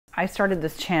I started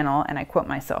this channel, and I quote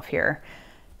myself here,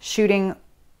 shooting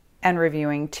and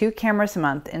reviewing 2 cameras a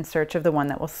month in search of the one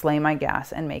that will slay my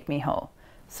gas and make me whole.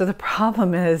 So the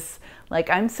problem is, like,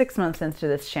 I'm 6 months into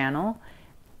this channel,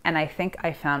 and I think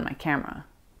I found my camera.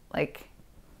 Like,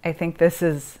 I think this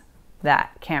is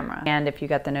that camera. And if you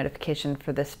got the notification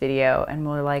for this video and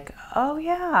were like, oh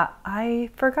yeah, I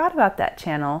forgot about that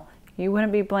channel, you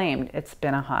wouldn't be blamed. It's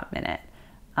been a hot minute.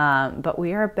 But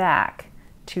we are back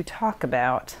to talk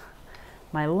about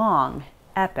my long,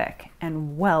 epic,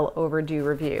 and well overdue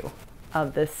review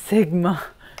of the Sigma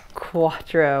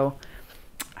Quattro.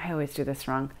 I always do this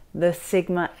wrong. The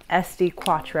Sigma SD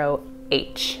Quattro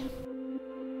H.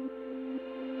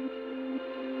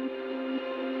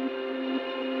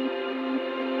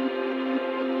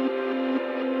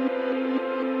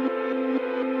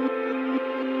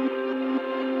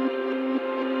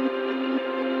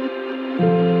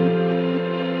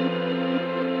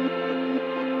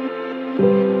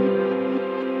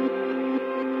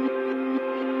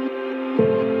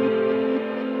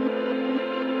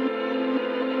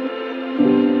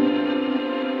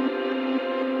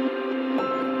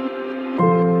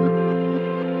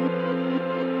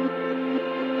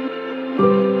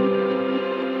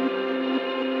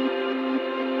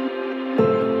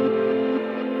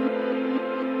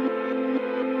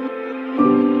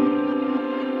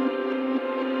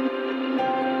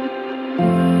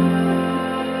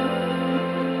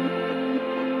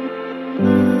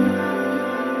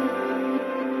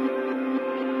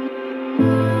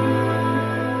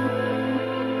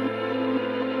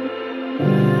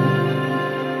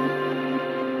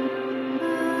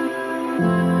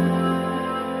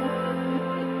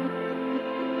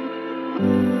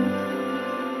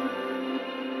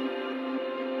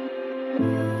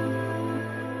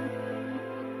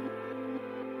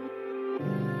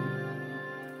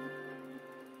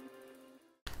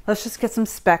 Let's just get some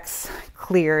specs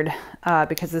cleared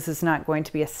because this is not going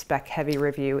to be a spec heavy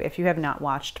review. If you have not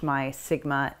watched my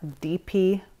Sigma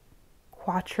DP2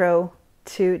 Quattro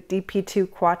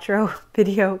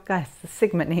video, guys, the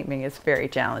Sigma naming is very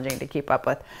challenging to keep up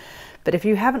with. But if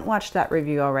you haven't watched that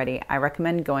review already, I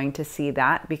recommend going to see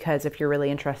that, because if you're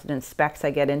really interested in specs,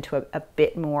 I get into a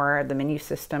bit more, the menu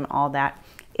system, all that.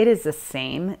 It is the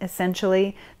same,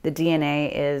 essentially. The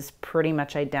DNA is pretty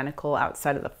much identical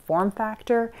outside of the form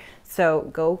factor. So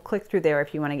go click through there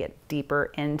if you want to get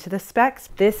deeper into the specs.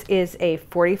 This is a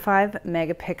 45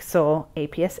 megapixel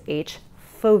APS-H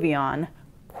Foveon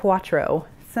Quattro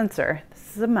sensor.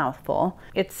 This is a mouthful.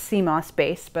 It's CMOS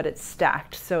based, but it's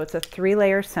stacked. So it's a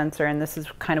 3-layer sensor, and this is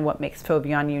kind of what makes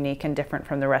Foveon unique and different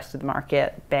from the rest of the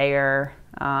market, Bayer,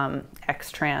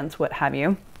 X-Trans, what have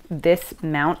you. This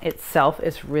mount itself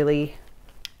is really,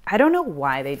 I don't know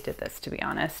why they did this, to be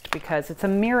honest, because it's a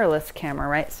mirrorless camera,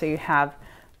 right? So you have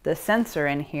the sensor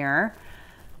in here.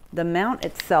 The mount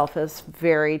itself is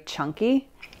very chunky,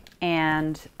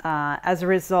 and as a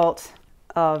result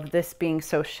of this being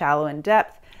so shallow in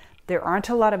depth, there aren't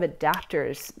a lot of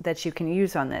adapters that you can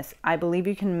use on this. I believe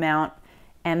you can mount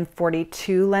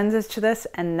M42 lenses to this,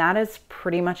 and that is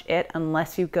pretty much it,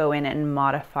 unless you go in and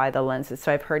modify the lenses.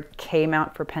 So I've heard K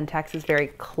mount for Pentax is very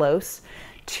close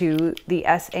to the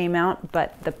SA mount,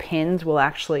 but the pins will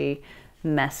actually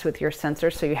mess with your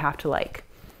sensor, so you have to like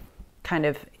kind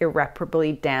of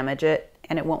irreparably damage it,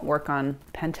 and it won't work on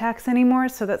Pentax anymore,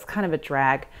 so that's kind of a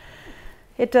drag.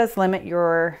 It does limit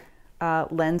your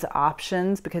lens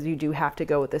options, because you do have to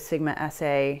go with the Sigma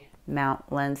SA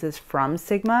mount lenses from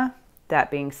Sigma.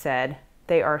 That being said,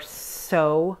 they are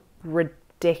so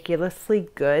ridiculously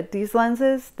good, these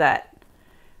lenses, that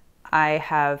I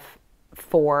have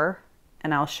 4,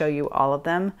 and I'll show you all of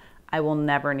them. I will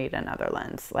never need another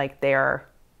lens. Like, they are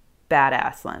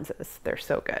badass lenses. They're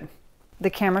so good. The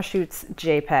camera shoots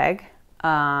JPEG.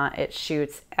 It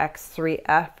shoots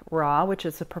X3F RAW, which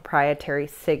is a proprietary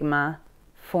Sigma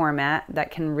format that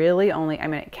can really only, I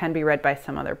mean, it can be read by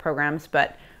some other programs,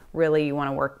 but really you want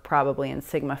to work probably in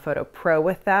Sigma Photo Pro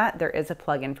with that. There is a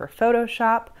plugin for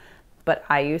Photoshop, but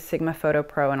I use Sigma Photo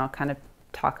Pro, and I'll kind of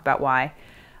talk about why.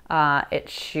 It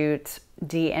shoots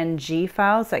DNG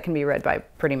files that can be read by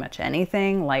pretty much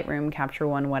anything, Lightroom, Capture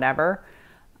One, whatever.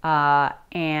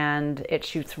 And it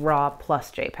shoots RAW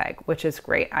plus JPEG, which is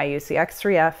great. I use the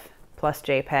X3F plus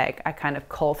JPEG. I kind of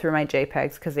cull through my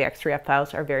JPEGs because the X3F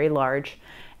files are very large,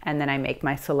 and then I make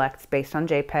my selects based on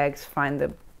JPEGs, find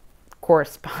the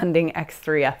corresponding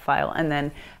X3F file, and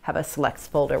then have a selects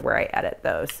folder where I edit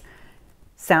those.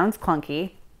 Sounds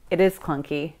clunky. It is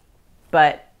clunky,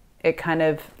 but it kind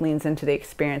of leans into the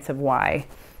experience of why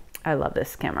I love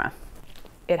this camera.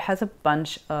 It has a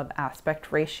bunch of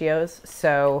aspect ratios.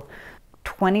 So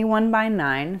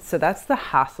 21:9, so that's the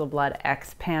Hasselblad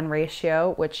X-Pan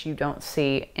ratio, which you don't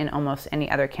see in almost any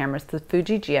other cameras. The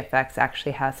Fuji GFX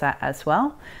actually has that as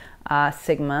well.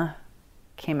 Sigma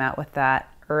came out with that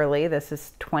early. This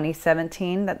is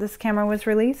 2017 that this camera was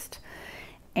released.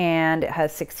 And it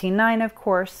has 16:9, of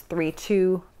course,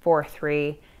 3:2,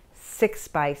 4:3,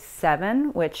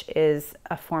 6:7, which is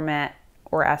a format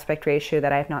or aspect ratio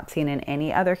that I have not seen in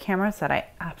any other cameras that I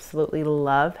absolutely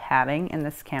love having in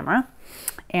this camera.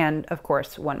 And of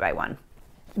course, 1:1.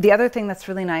 The other thing that's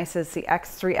really nice is the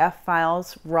X3F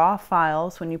files, raw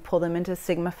files, when you pull them into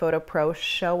Sigma Photo Pro,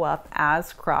 show up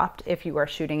as cropped if you are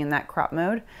shooting in that crop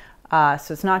mode.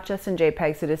 So it's not just in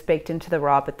JPEGs, it is baked into the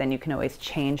RAW, but then you can always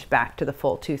change back to the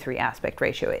full 2:3 aspect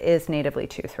ratio. It is natively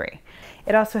 2:3.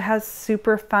 It also has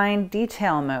super fine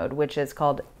detail mode, which is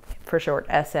called, for short,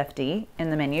 SFD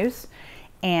in the menus.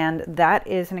 And that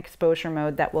is an exposure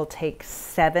mode that will take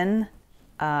 7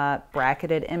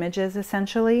 bracketed images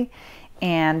essentially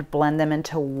and blend them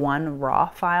into one raw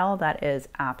file that is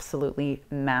absolutely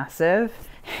massive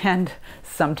and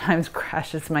sometimes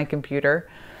crashes my computer.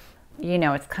 You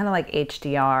know, it's kind of like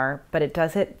HDR, but it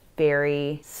does it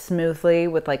very smoothly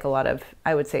with like a lot of,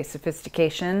 I would say,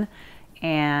 sophistication.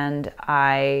 And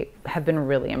I have been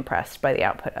really impressed by the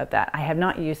output of that. I have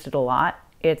not used it a lot.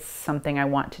 It's something I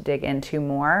want to dig into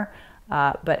more,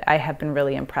 but I have been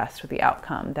really impressed with the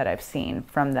outcome that I've seen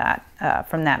from that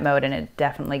mode, and it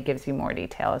definitely gives you more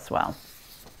detail as well.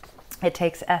 It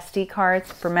takes SD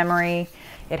cards for memory.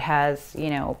 It has,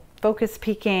 you know, focus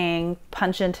peaking,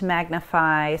 punch in to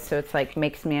magnify, so it's like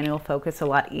makes manual focus a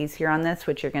lot easier on this,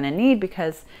 which you're gonna need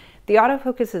because the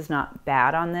autofocus is not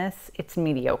bad on this, it's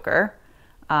mediocre.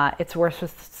 It's worse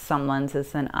with some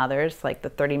lenses than others, like the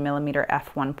 30mm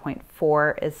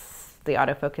f1.4 is, the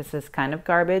autofocus is kind of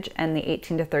garbage, and the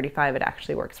 18-35 it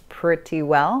actually works pretty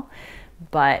well,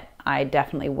 but I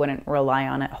definitely wouldn't rely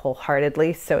on it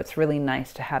wholeheartedly, so it's really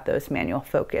nice to have those manual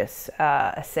focus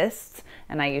assists,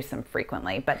 and I use them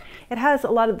frequently. But it has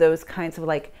a lot of those kinds of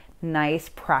like nice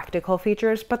practical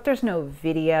features, but there's no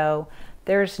video,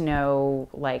 there's no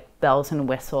like bells and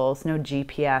whistles, no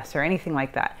GPS or anything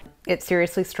like that. It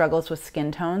seriously struggles with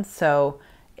skin tones, so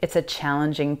it's a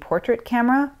challenging portrait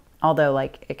camera, although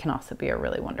like it can also be a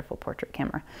really wonderful portrait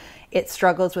camera. It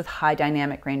struggles with high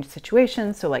dynamic range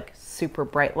situations, so like super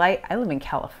bright light. I live in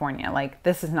California, like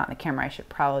this is not the camera I should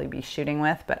probably be shooting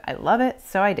with, but I love it,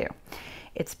 so I do.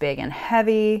 It's big and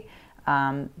heavy.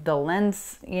 The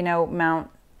lens, you know,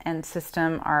 mount and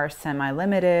system are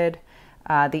semi-limited.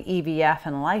 The EVF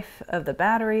and life of the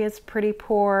battery is pretty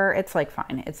poor. It's like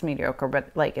fine, it's mediocre,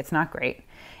 but like it's not great.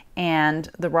 And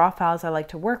the raw files I like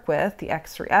to work with, the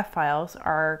X3F files,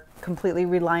 are completely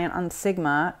reliant on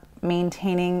Sigma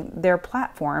maintaining their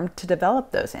platform to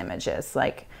develop those images.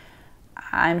 Like,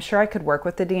 I'm sure I could work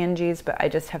with the DNGs, but I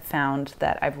just have found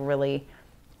that I've really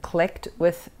clicked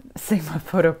with Sigma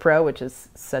Photo Pro, which is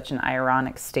such an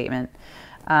ironic statement.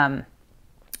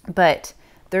 But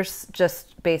there's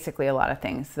just basically a lot of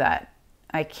things that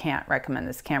I can't recommend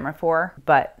this camera for,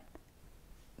 but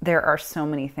there are so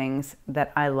many things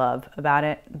that I love about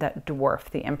it that dwarf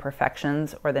the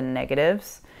imperfections or the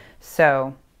negatives.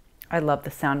 So I love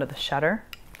the sound of the shutter.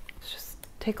 Let's just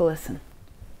take a listen.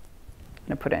 I'm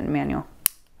gonna put it in manual.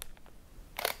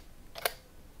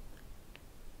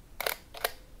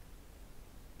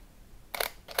 I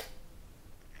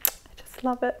just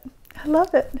love it. I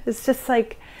love it. It's just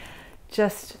like,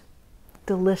 just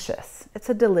delicious. It's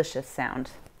a delicious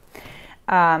sound.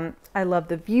 I love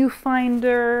the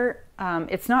viewfinder.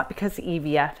 It's not because the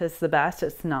EVF is the best,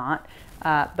 it's not,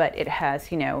 but it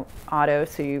has, you know, auto,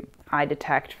 so you eye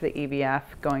detect for the EVF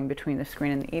going between the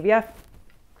screen and the EVF.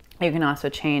 You can also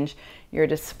change your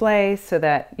display so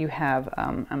that you have,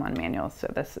 I'm on manual, so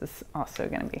this is also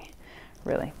going to be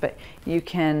really, but you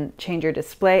can change your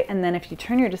display, and then if you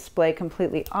turn your display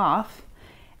completely off,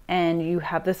 and you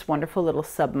have this wonderful little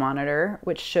sub monitor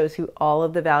which shows you all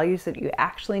of the values that you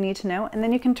actually need to know, and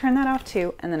then you can turn that off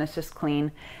too, and then it's just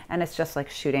clean, and it's just like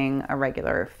shooting a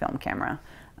regular film camera.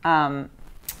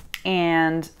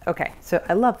 And okay, so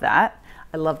I love that.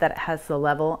 I love that it has the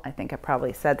level. I think I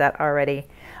probably said that already.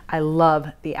 I love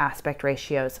the aspect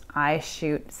ratios. I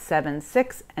shoot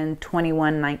 7:6 and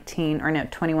 21:19, or no,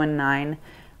 21:9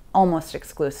 almost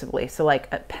exclusively. So like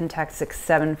a Pentax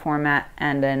 6:7 format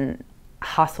and an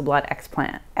Hasselblad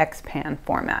X-Pan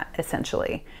format,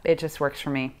 essentially. It just works for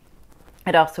me.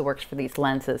 It also works for these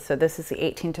lenses. So this is the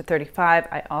 18-35.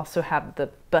 I also have the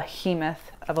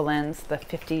behemoth of a lens, the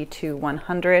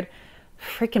 50-100.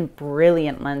 Freaking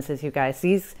brilliant lenses, you guys.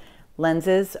 These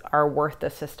lenses are worth the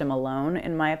system alone,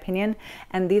 in my opinion.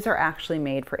 And these are actually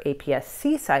made for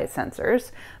APS-C size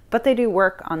sensors, but they do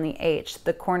work on the H.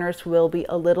 The corners will be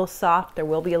a little soft. There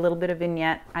will be a little bit of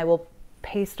vignette. I will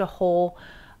paste a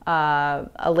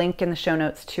link in the show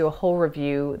notes to a whole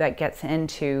review that gets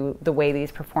into the way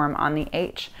these perform on the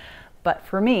H. But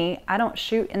for me, I don't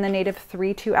shoot in the native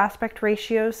 3:2 aspect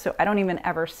ratios, so I don't even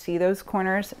ever see those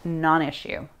corners,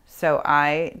 non-issue. So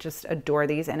I just adore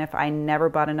these, and if I never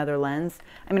bought another lens,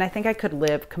 I mean, I think I could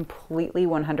live completely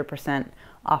 100%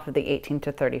 off of the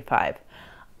 18-35.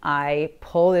 I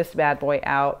pull this bad boy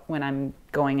out when I'm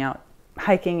going out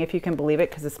hiking, if you can believe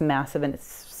it, because it's massive and it's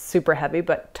super heavy,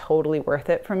 but totally worth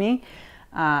it for me.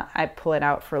 I pull it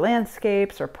out for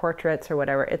landscapes or portraits or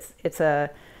whatever. It's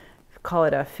a, call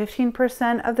it a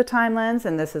 15% of the time lens,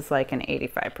 and this is like an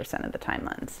 85% of the time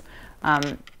lens.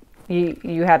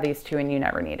 You have these two and you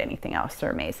never need anything else.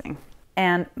 They're amazing.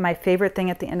 And my favorite thing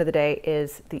at the end of the day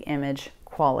is the image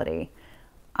quality.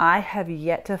 I have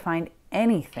yet to find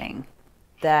anything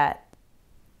that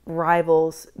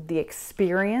rivals the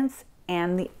experience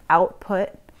and the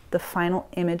output, the final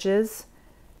images,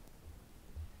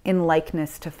 in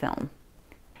likeness to film.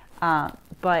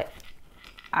 But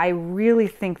I really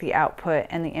think the output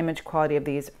and the image quality of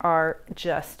these are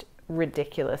just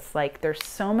ridiculous. Like, there's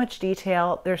so much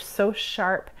detail, they're so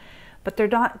sharp, but they're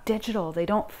not digital. They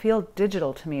don't feel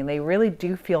digital to me. They really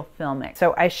do feel filmic.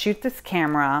 So I shoot this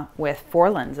camera with 4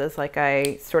 lenses, like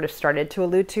I sort of started to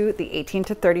allude to, the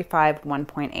 18-35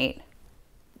 1.8.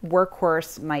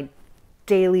 Workhorse, my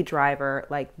daily driver,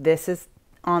 like this is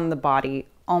on the body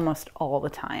almost all the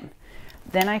time.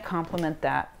 Then I complement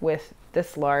that with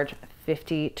this large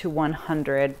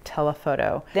 50-100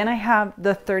 telephoto. Then I have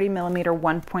the 30mm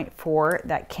 1.4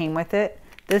 that came with it.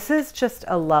 This is just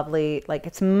a lovely, like,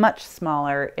 it's much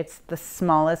smaller. It's the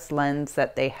smallest lens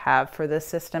that they have for this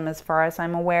system as far as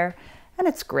I'm aware. And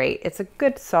it's great. It's a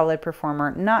good solid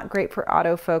performer. Not great for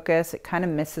autofocus. It kind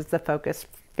of misses the focus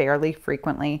fairly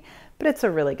frequently, but it's a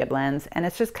really good lens. And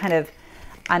it's just kind of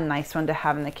a nice one to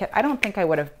have in the kit. I don't think I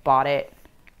would have bought it,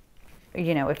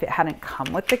 you know, if it hadn't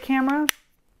come with the camera.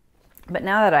 But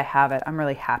now that I have it, I'm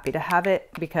really happy to have it,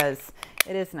 because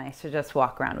it is nice to just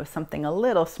walk around with something a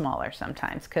little smaller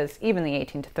sometimes, because even the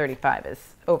 18-35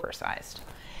 is oversized.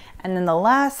 And then the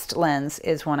last lens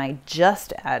is one I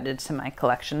just added to my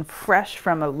collection, fresh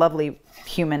from a lovely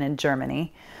human in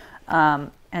Germany.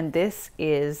 And this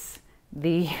is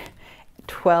the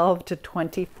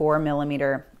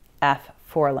 12-24mm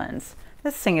f4 lens.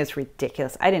 This thing is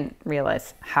ridiculous. I didn't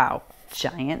realize how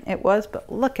giant it was,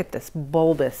 but look at this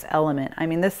bulbous element. I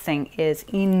mean, this thing is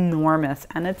enormous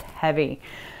and it's heavy.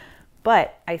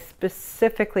 But I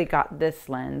specifically got this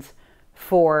lens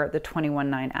for the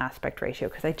 21:9 aspect ratio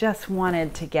because I just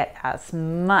wanted to get as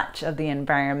much of the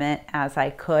environment as I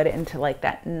could into like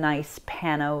that nice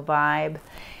pano vibe.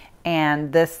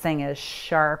 And this thing is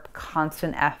sharp,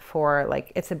 constant f4,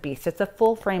 like it's a beast. It's a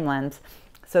full frame lens.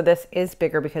 So this is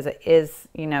bigger because it is,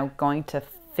 you know, going to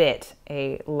fit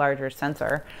a larger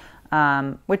sensor,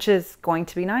 which is going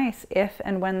to be nice if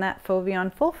and when that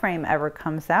Foveon full frame ever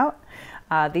comes out.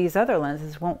 These other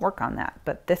lenses won't work on that,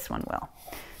 but this one will.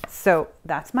 So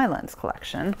that's my lens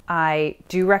collection. I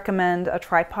do recommend a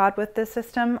tripod with this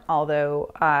system,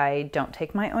 although I don't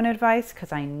take my own advice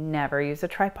because I never use a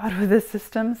tripod with this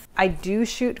system. I do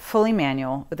shoot fully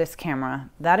manual with this camera.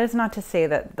 That is not to say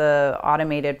that the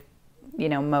automated, you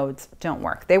know, modes don't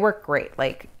work. They work great,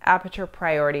 like aperture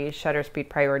priority, shutter speed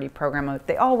priority, program mode.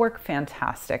 They all work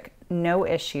fantastic. No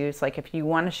issues. Like if you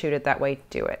want to shoot it that way,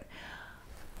 do it.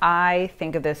 I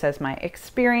think of this as my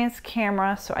experience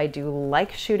camera, so I do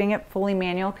like shooting it fully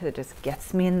manual because it just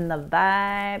gets me in the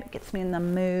vibe, gets me in the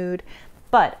mood.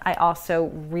 But I also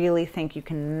really think you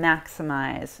can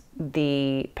maximize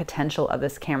the potential of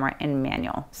this camera in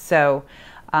manual. So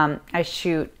I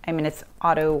shoot, I mean, it's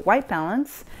auto white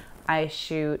balance. I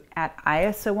shoot at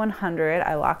ISO 100.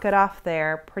 I lock it off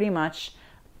there pretty much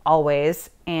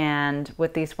always. And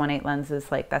with these 1.8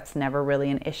 lenses, like that's never really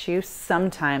an issue.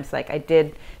 Sometimes, like I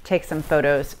did take some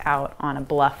photos out on a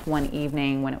bluff one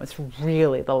evening when it was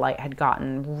really, the light had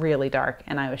gotten really dark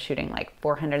and I was shooting like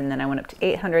 400 and then I went up to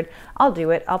 800. I'll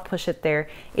do it. I'll push it there.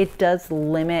 It does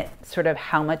limit sort of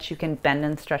how much you can bend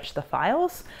and stretch the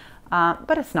files,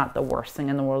 but it's not the worst thing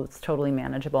in the world. It's totally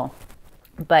manageable.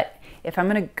 But if I'm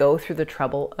going to go through the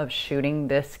trouble of shooting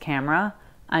this camera,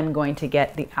 I'm going to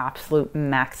get the absolute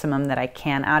maximum that I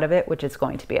can out of it, which is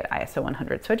going to be at ISO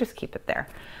 100. So I just keep it there.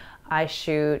 I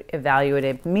shoot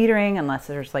evaluative metering unless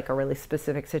there's like a really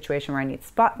specific situation where I need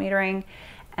spot metering.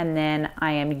 and then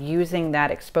I am using that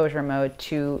exposure mode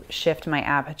to shift my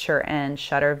aperture and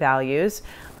shutter values.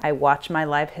 I watch my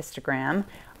live histogram.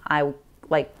 I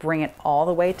like bring it all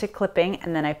the way to clipping,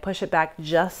 and then I push it back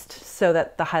just so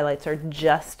that the highlights are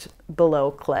just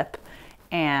below clip,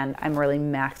 and I'm really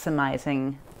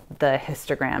maximizing the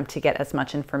histogram to get as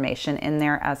much information in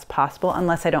there as possible,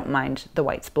 unless I don't mind the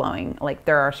whites blowing. Like,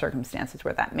 there are circumstances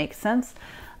where that makes sense,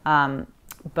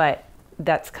 but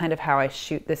that's kind of how I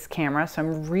shoot this camera. So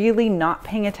I'm really not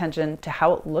paying attention to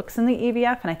how it looks in the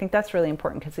EVF, and I think that's really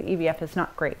important because the EVF is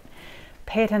not great.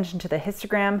 Pay attention to the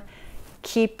histogram,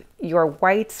 keep your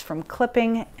whites from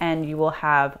clipping, and you will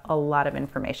have a lot of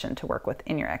information to work with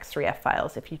in your X3F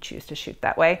files if you choose to shoot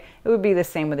that way. It would be the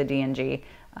same with a DNG,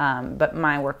 but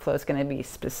my workflow is going to be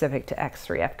specific to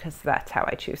X3F because that's how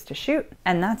I choose to shoot.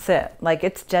 And that's it. Like,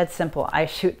 it's dead simple. I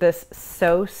shoot this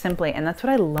so simply, and that's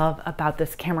what I love about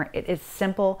this camera. It is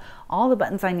simple. All the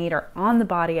buttons I need are on the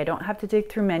body. I don't have to dig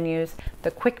through menus.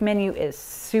 The quick menu is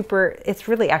super, it's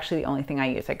really actually the only thing I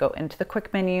use. I go into the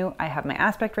quick menu. I have my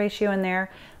aspect ratio in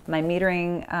there, my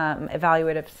metering,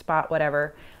 evaluative spot,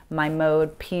 whatever, my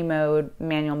mode, P mode,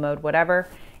 manual mode, whatever.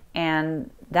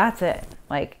 And that's it.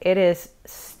 Like, it is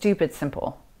stupid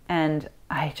simple. And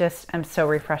I just am so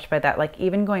refreshed by that. Like,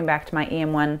 even going back to my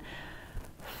EM1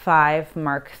 5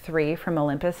 Mark III from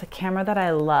Olympus, a camera that I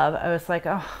love, I was like,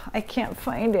 oh, I can't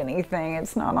find anything.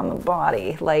 It's not on the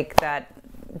body. Like, that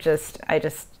just, I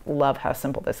just love how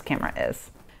simple this camera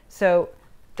is. So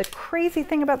the crazy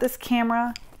thing about this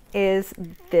camera is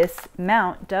this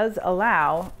mount does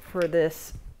allow for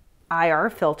this IR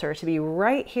filter to be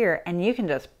right here, and you can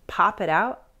just pop it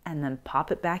out and then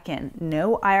pop it back in.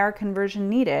 No IR conversion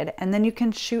needed, and then you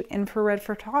can shoot infrared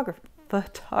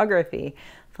photography.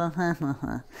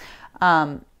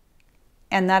 And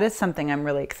that is something I'm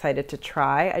really excited to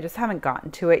try. I just haven't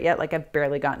gotten to it yet. Like, I've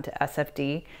barely gotten to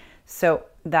SFD, so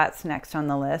that's next on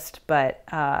the list. But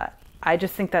I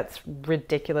just think that's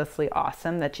ridiculously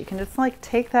awesome that you can just like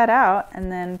take that out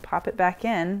and then pop it back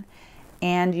in,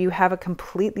 and you have a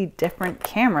completely different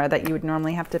camera that you would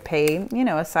normally have to pay, you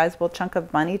know, a sizable chunk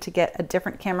of money to get a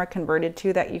different camera converted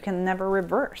to that you can never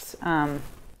reverse.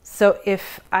 So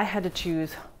if I had to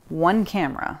choose one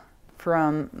camera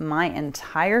from my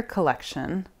entire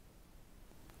collection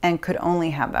and could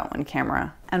only have that one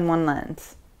camera and one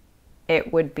lens,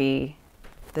 it would be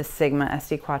the Sigma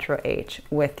SD Quattro H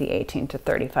with the 18 to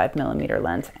 35 millimeter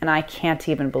lens. And I can't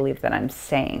even believe that I'm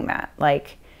saying that.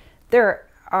 Like, there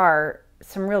are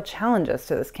some real challenges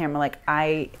to this camera. Like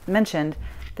I mentioned,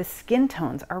 the skin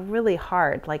tones are really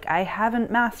hard. Like, I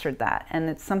haven't mastered that, and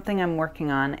it's something I'm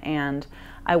working on, and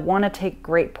I want to take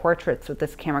great portraits with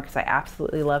this camera because I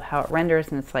absolutely love how it renders,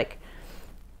 and it's like,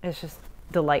 it's just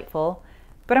delightful.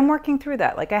 But I'm working through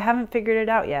that. Like, I haven't figured it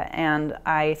out yet, and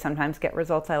I sometimes get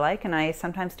results I like and I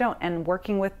sometimes don't. And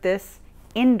working with this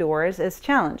indoors is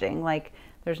challenging. Like,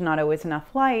 there's not always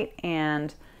enough light,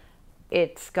 and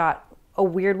it's got a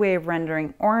weird way of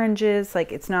rendering oranges.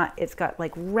 Like, it's got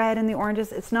like red in the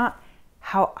oranges. It's not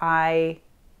how I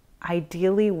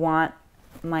ideally want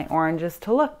my oranges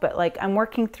to look, but like, I'm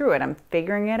working through it. I'm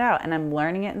figuring it out, and I'm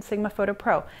learning it in Sigma Photo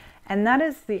Pro. And that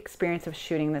is the experience of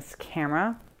shooting this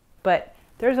camera. But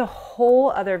there's a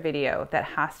whole other video that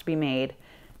has to be made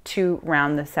to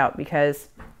round this out, because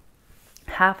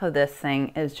half of this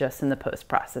thing is just in the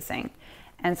post-processing.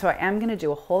 And so I am going to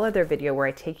do a whole other video where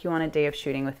I take you on a day of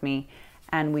shooting with me,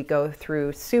 and we go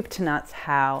through soup to nuts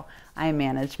how I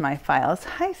manage my files.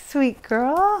 Hi, sweet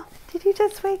girl. Did you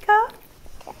just wake up?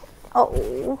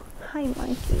 Oh, hi,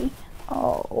 monkey.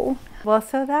 Oh. Well,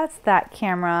 so that's that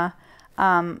camera.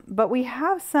 But we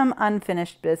have some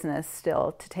unfinished business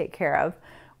still to take care of,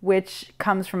 which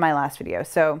comes from my last video.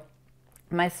 So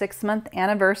my 6-month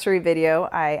anniversary video,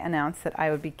 I announced that I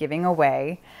would be giving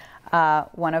away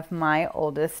one of my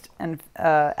oldest and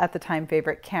at the time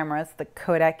favorite cameras, the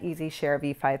Kodak EasyShare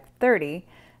V530.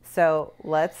 So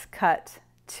let's cut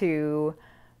to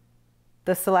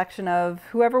the selection of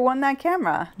whoever won that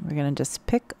camera. We're gonna just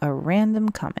pick a random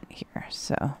comment here.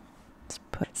 So let's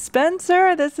put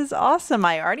Spencer, this is awesome.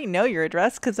 I already know your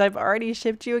address because I've already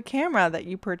shipped you a camera that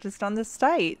you purchased on the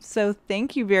site. So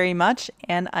thank you very much.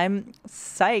 And I'm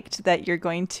psyched that you're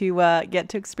going to get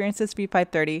to experience this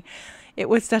V530. It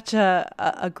was such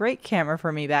a great camera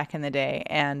for me back in the day,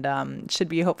 and should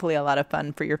be hopefully a lot of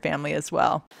fun for your family as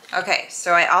well. Okay,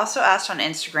 so I also asked on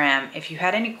Instagram if you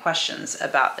had any questions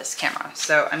about this camera.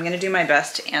 So I'm going to do my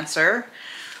best to answer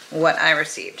what I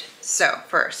received. So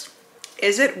first,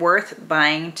 is it worth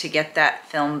buying to get that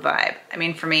film vibe? I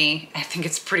mean, for me, I think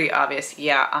it's pretty obvious.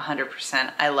 Yeah,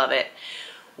 100%. I love it.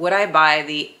 Would I buy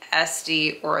the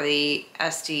SD or the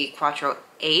SD Quattro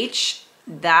H.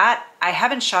 That, I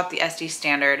haven't shot the SD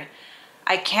standard.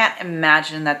 I can't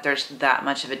imagine that there's that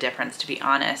much of a difference, to be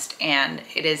honest. And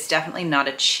it is definitely not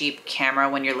a cheap camera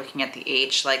when you're looking at the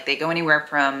H. Like, they go anywhere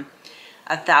from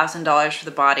 $1,000 for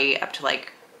the body up to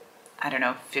like, I don't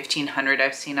know, 1,500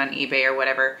 I've seen on eBay or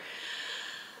whatever.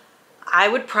 I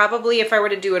would probably, if I were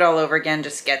to do it all over again,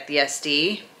 just get the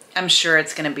SD. I'm sure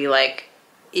it's gonna be like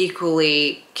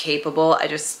equally capable. I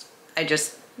just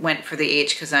went for the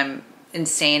H because I'm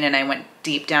insane and I went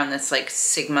deep down this like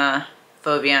Sigma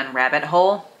Foveon rabbit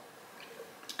hole,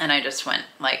 and I just went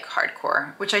like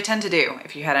hardcore, which I tend to do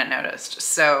if you hadn't noticed.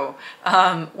 So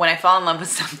when I fall in love with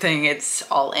something, it's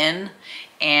all in,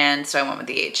 and so I went with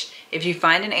the H. If you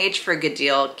find an H for a good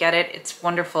deal, get it. It's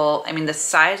wonderful. I mean, the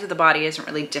size of the body isn't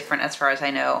really different as far as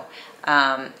I know.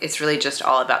 It's really just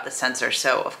all about the sensor.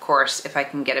 So of course, if I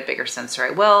can get a bigger sensor, I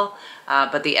will.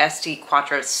 But the SD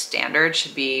Quattro standard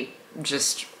should be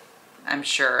just, I'm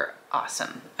sure,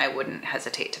 awesome. I wouldn't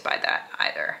hesitate to buy that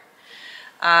either.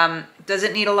 Does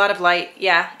it need a lot of light?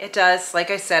 Yeah, it does.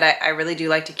 Like I said, I really do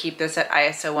like to keep this at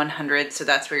ISO 100, so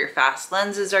that's where your fast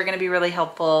lenses are going to be really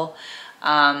helpful.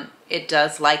 It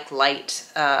does like light,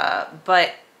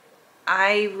 but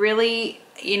I really,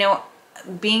 you know,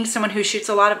 being someone who shoots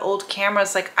a lot of old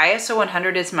cameras, like ISO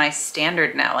 100 is my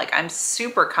standard now. Like, I'm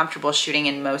super comfortable shooting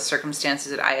in most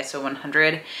circumstances at ISO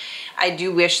 100. I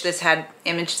do wish this had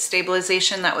image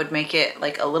stabilization. That would make it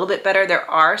like a little bit better.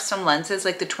 There are some lenses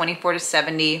like the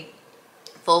 24-70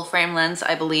 full frame lens,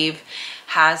 I believe,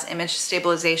 has image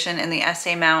stabilization in the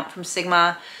SA mount from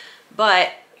Sigma,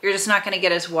 but you're just not going to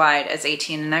get as wide as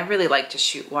 18. And I really like to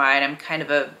shoot wide. I'm kind of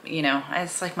a, you know,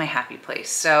 it's like my happy place.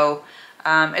 So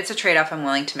it's a trade-off I'm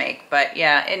willing to make, but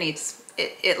yeah,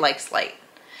 it likes light.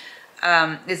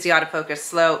 Is the autofocus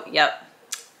slow? Yep.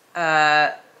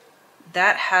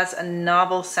 That has a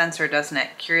novel sensor, doesn't it?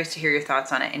 Curious to hear your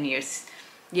thoughts on it in use.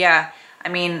 Yeah, I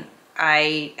mean,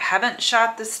 I haven't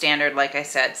shot the standard, like I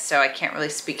said, so I can't really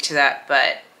speak to that,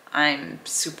 but I'm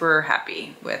super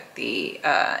happy with the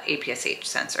APS-H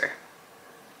sensor.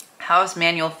 How's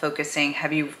manual focusing?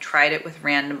 Have you tried it with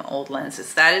random old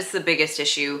lenses? That is the biggest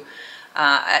issue.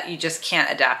 You just can't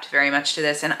adapt very much to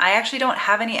this. And I actually don't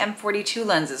have any M42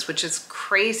 lenses, which is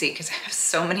crazy because I have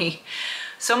so many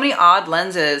odd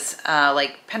lenses,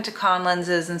 like Pentacon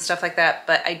lenses and stuff like that,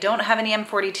 but I don't have any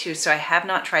M42, so I have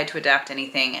not tried to adapt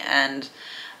anything, and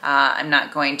I'm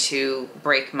not going to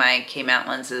break my K-mount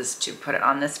lenses to put it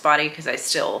on this body because I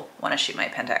still want to shoot my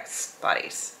Pentax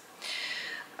bodies.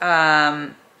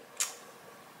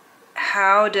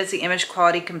 How does the image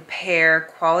quality compare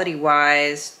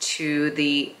quality-wise to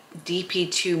the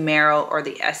DP2 Merrill or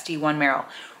the SD1 Merrill?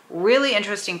 Really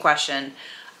interesting question.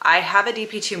 I have a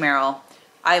DP2 Merrill.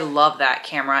 I love that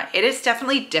camera. It is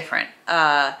definitely different.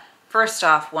 First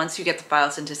off, once you get the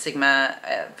files into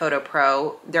Sigma Photo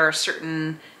Pro, there are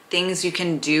certain things you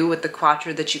can do with the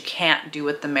Quattro that you can't do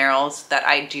with the Merrills that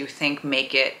I do think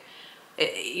make it,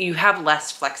 you have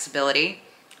less flexibility.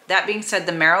 That being said,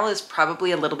 the Merrill is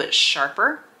probably a little bit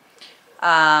sharper.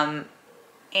 And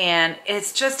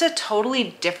it's just a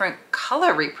totally different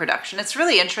color reproduction. It's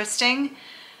really interesting.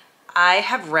 I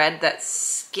have read that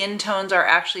skin tones are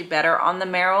actually better on the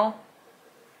Merrill.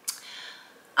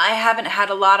 I haven't had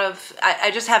a lot of, I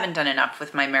just haven't done enough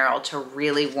with my Merrill to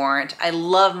really warrant. I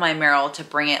love my Merrill to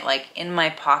bring it like in my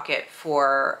pocket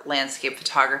for landscape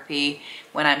photography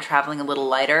when I'm traveling a little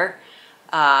lighter.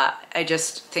 I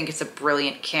just think it's a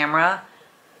brilliant camera,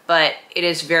 but it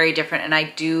is very different. And I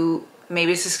do,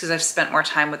 maybe it's just because I've spent more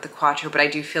time with the Quattro, but I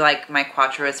do feel like my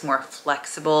Quattro is more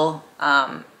flexible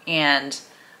and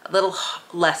a little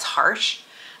less harsh.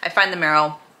 I find the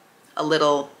Merrill a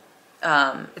little,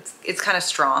 it's kind of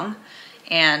strong,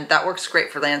 and that works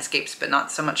great for landscapes, but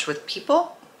not so much with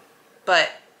people,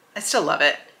 but I still love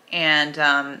it.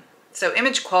 And so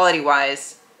image quality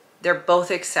wise, they're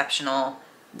both exceptional.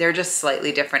 They're just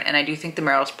slightly different. And I do think the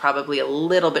Merrill is probably a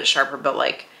little bit sharper, but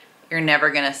like, you're never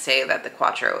gonna say that the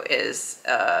Quattro is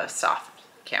a soft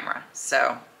camera.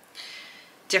 So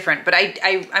different, but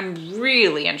I'm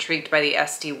really intrigued by the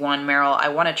SD1 Merrill. I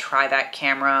want to try that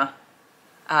camera.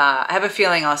 I have a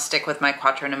feeling I'll stick with my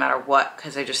Quattro no matter what,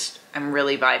 because I'm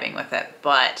really vibing with it,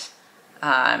 but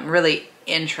I'm really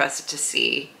interested to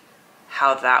see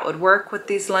how that would work with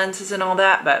these lenses and all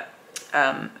that, but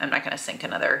I'm not going to sink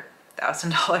another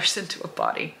 $1,000 into a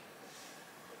body.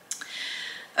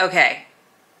 Okay.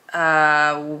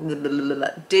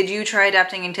 Did you try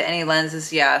adapting into any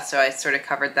lenses? Yeah, so I sort of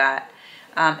covered that.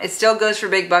 It still goes for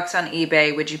big bucks on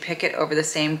eBay. Would you pick it over the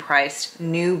same priced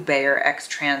new Bayer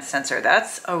X-Trans sensor?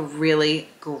 That's a really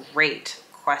great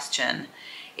question.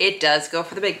 it does go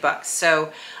for the big bucks.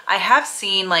 So I have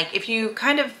seen, like, if you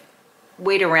kind of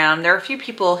wait around, there are a few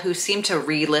people who seem to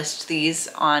relist these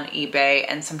on eBay,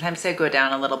 and sometimes they go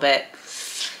down a little bit.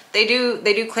 They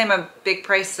do claim a big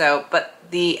price though, but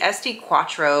the SD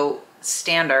Quattro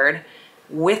standard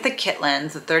with the kit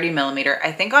lens, the 30mm,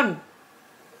 I think on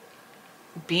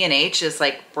B&H is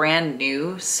like brand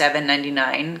new,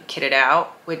 $7.99 kitted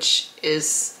out, which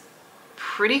is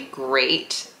pretty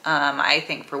great, I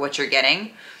think, for what you're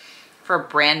getting for a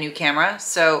brand new camera.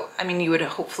 So, I mean, you would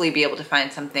hopefully be able to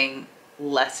find something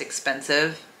less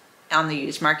expensive on the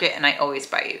used market, and I always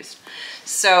buy used.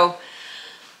 So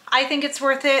I think it's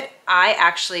worth it. I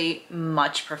actually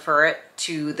much prefer it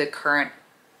to the current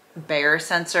Bayer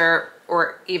sensor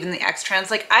or even the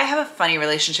X-Trans. Like, I have a funny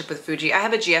relationship with Fuji. I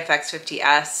have a GFX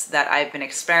 50S that I've been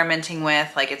experimenting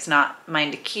with. Like, it's not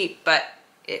mine to keep, but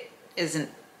it isn't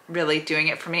really doing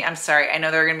it for me. I'm sorry. I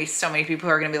know there are going to be so many people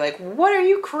who are going to be like, what, are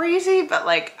you crazy? But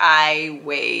like, I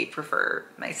way prefer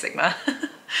my Sigma.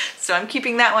 So I'm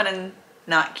keeping that one and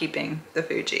not keeping the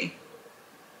Fuji.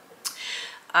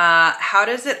 How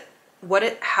does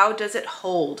it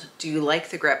hold? Do you like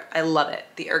the grip? I love it.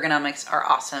 The ergonomics are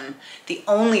awesome. The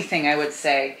only thing I would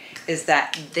say is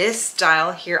that this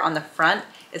dial here on the front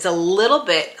is a little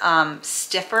bit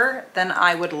stiffer than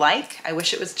I would like. I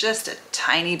wish it was just a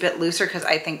tiny bit looser, because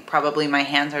I think probably my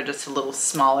hands are just a little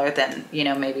smaller than, you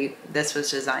know, maybe this was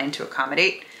designed to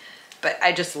accommodate. But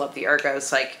I just love the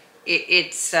ergos. Like,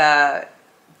 it's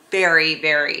very,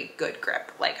 very good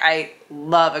grip. Like, I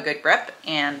love a good grip,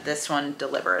 and this one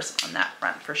delivers on that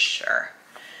front for sure.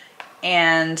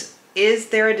 And is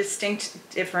there a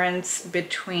distinct difference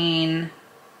between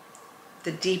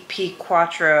the DP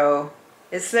Quattro?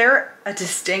 Is there a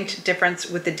distinct difference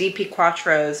with the DP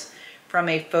Quattros from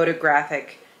a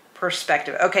photographic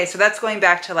perspective? Okay, so that's going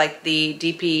back to like the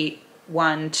DP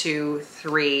 1, 2,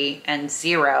 3, and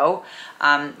 0,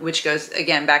 which goes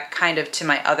again back kind of to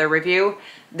my other review.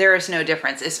 There is no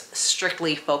difference. It's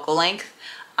strictly focal length,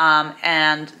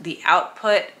 and the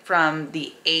output from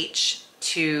the H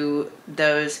to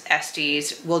those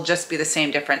SDs will just be the same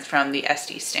difference from the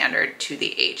SD standard to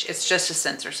the H. It's just a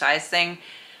sensor size thing.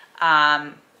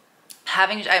 Actually,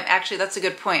 that's a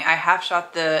good point. I have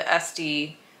shot the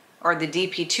SD or the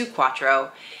DP2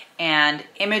 Quattro, and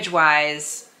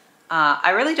image-wise,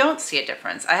 I really don't see a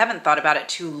difference. I haven't thought about it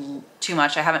too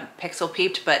much. I haven't pixel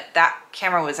peeped, but that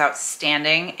camera was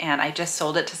outstanding, and I just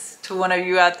sold it to one of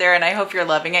you out there, and I hope you're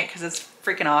loving it because it's a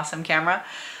freaking awesome camera.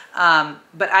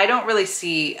 But I don't really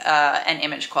see an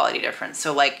image quality difference.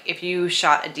 So like, if you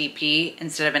shot a DP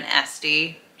instead of an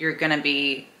SD, you're gonna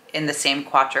be in the same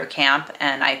Quattro camp,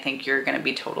 and I think you're gonna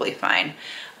be totally fine.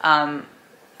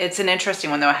 It's an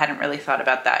interesting one though. I hadn't really thought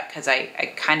about that, because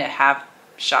I kind of have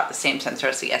shot the same sensor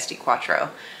as the SD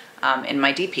Quattro in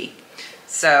my DP.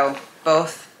 So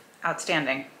both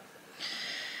outstanding.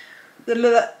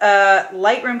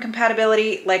 Lightroom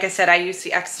compatibility, like I said, I use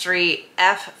the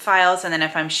X3F files, and then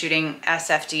if I'm shooting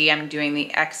SFD, I'm doing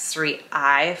the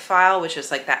X3I file, which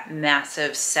is like that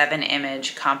massive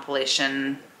 7-image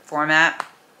compilation format.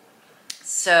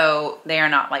 So they are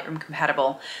not Lightroom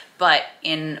compatible. But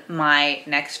in my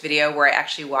next video, where I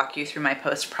actually walk you through my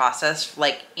post-process,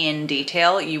 like in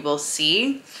detail, you will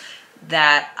see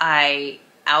that I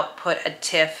output a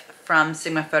TIFF from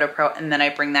Sigma Photo Pro, and then I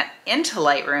bring that into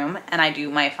Lightroom, and I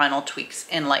do my final tweaks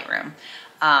in Lightroom.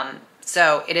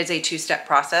 So it is a two-step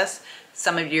process.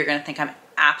 Some of you are gonna think I'm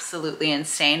absolutely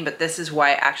insane, but this is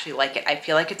why I actually like it. I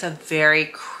feel like it's a very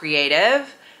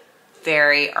creative,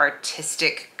 very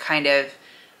artistic kind of,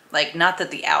 like, not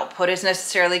that the output is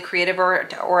necessarily creative or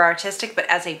artistic, but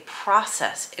as a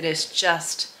process, it's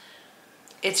just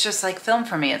like film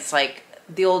for me. It's like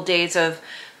the old days of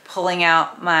pulling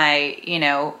out my, you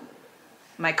know,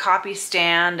 my copy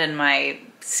stand and my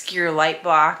Skier light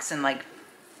box and like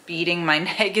feeding my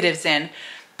negatives in.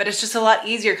 But it's just a lot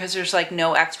easier because there's like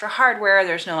no extra hardware.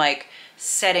 There's no like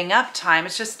setting up time.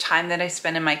 It's just time that I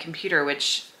spend in my computer,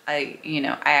 which I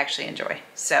actually enjoy.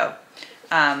 So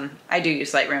I do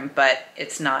use Lightroom, but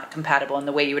it's not compatible in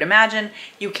the way you would imagine.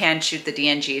 You can shoot the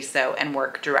DNGs though and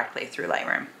work directly through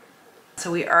Lightroom.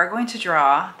 So we are going to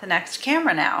draw the next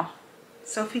camera now.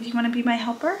 Sophie, do you want to be my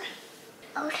helper?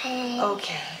 Okay.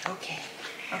 Okay.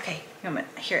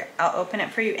 Here, I'll open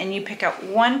it for you, and you pick out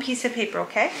one piece of paper,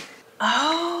 okay?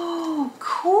 Oh,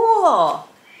 cool.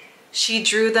 She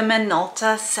drew the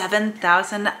Minolta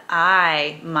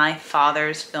 7000i, my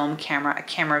father's film camera, a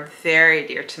camera very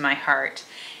dear to my heart,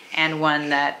 and one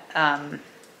that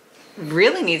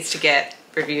really needs to get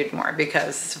reviewed more because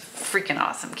it's a freaking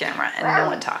awesome camera and no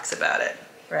one talks about it.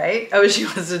 right? Oh, she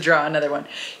wants to draw another one.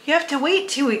 You have to wait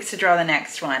 2 weeks to draw the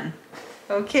next one.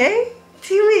 Okay?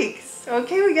 2 weeks.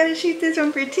 Okay, we gotta shoot this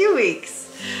one for 2 weeks.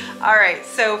 All right,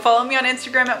 so follow me on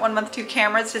Instagram at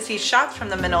 1month2cameras to see shots from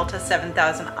the Minolta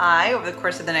 7000i over the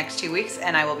course of the next 2 weeks,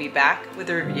 and I will be back with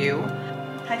a review.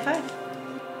 High five.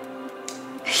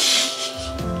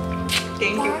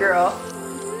 Thank you, girl.